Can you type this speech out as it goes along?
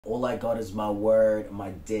all I got is my word, my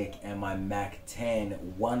dick, and my Mac 10.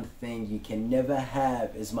 One thing you can never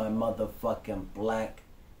have is my motherfucking black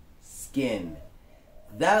skin.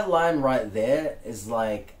 That line right there is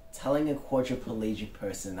like telling a quadriplegic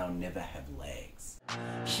person they'll never have legs.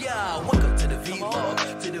 Yeah, welcome to the vlog,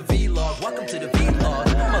 welcome to the vlog,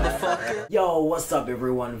 motherfucker. Yo, what's up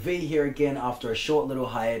everyone? V here again after a short little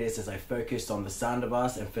hiatus as I focused on the sound of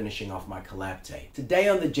us and finishing off my collab tape. Today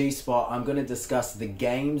on the G-Spot, I'm going to discuss the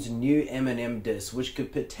game's new Eminem diss, which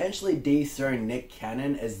could potentially dethrone Nick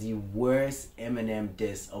Cannon as the worst Eminem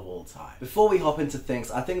diss of all time. Before we hop into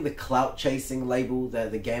things, I think the clout chasing label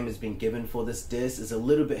that the game has been given for this diss is a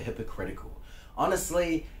little bit hypocritical.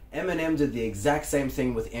 Honestly, Eminem did the exact same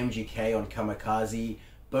thing with MGK on Kamikaze.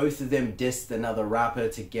 Both of them dissed another rapper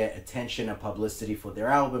to get attention and publicity for their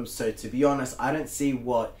albums, so to be honest, I don't see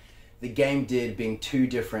what the game did being too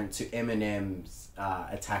different to Eminem's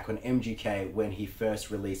attack on MGK when he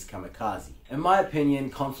first released Kamikaze. In my opinion,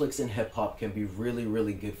 conflicts in hip-hop can be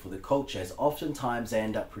really good for the culture, as oftentimes they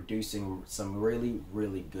end up producing some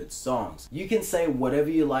really good songs. You can say whatever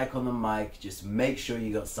you like on the mic, just make sure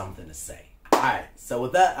you got something to say. Alright, so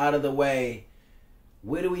with that out of the way,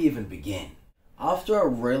 where do we even begin? After a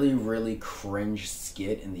really cringe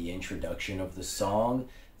skit in the introduction of the song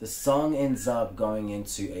ends up going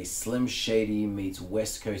into a Slim Shady meets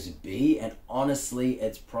West Coast B, and honestly,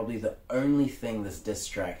 it's probably the only thing this diss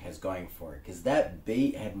track has going for it, because that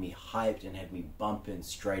beat had me hyped and had me bumping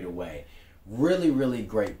straight away. Really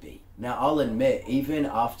great beat. Now I'll admit, even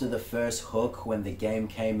after the first hook when the game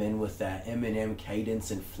came in with that Eminem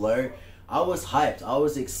cadence and flow, I was hyped, I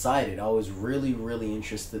was excited, I was really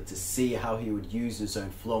interested to see how he would use his own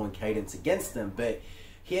flow and cadence against them, but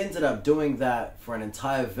he ended up doing that for an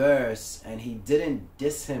entire verse and he didn't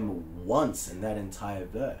diss him once in that entire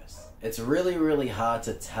verse. It's really hard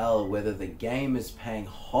to tell whether the game is paying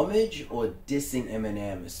homage or dissing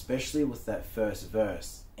Eminem, especially with that first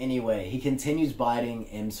verse. Anyway, he continues biting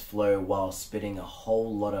M's flow while spitting a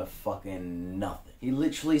whole lot of fucking nothing. He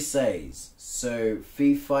literally says, so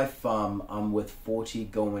fee fi fum, I'm with 40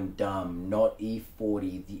 going dumb, not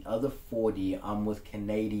E40, the other 40 I'm with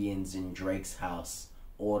Canadians in Drake's house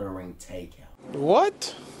ordering takeout.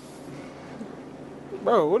 What?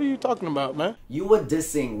 Bro, what are you talking about, man? You were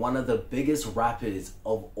dissing one of the biggest rappers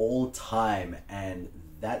of all time, and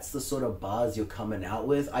that's the sort of bars you're coming out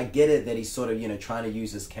with. I get it that he's sort of, you know, trying to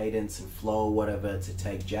use his cadence and flow or whatever to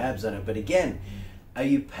take jabs on it, but again, are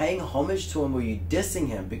you paying homage to him or are you dissing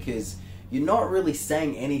him? Because you're not really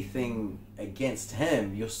saying anything against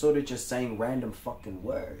him, you're sort of just saying random fucking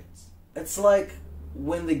words. It's like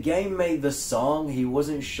when the game made the song, he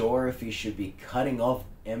wasn't sure if he should be cutting off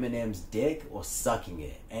Eminem's dick or sucking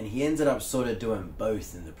it, and he ended up sort of doing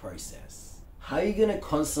both in the process. How are you gonna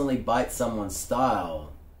constantly bite someone's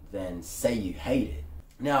style, then say you hate it?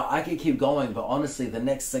 Now, I could keep going, but honestly, the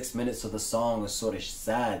next 6 minutes of the song is sort of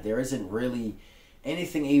sad. There isn't really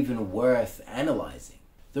anything even worth analyzing.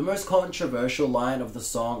 The most controversial line of the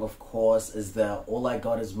song, of course, is that all I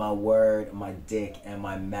got is my word, my dick, and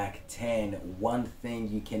my Mac 10. One thing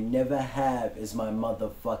you can never have is my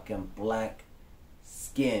motherfucking black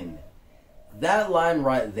skin. That line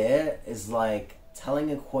right there is like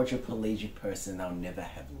telling a quadriplegic person they'll never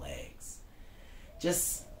have legs.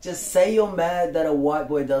 Just say you're mad that a white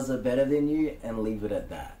boy does it better than you and leave it at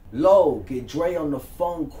that. Low, get Dre on the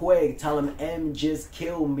phone quick, tell him M just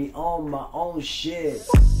killed me on my own shit.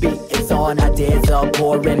 Beat is on, ideas are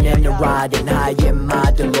pouring and riding high in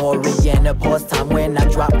my DeLorean. A pause time when I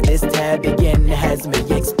drop this tab again has me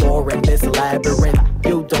exploring this labyrinth.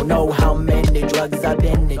 You don't know how many drugs I've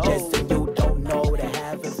been ingesting.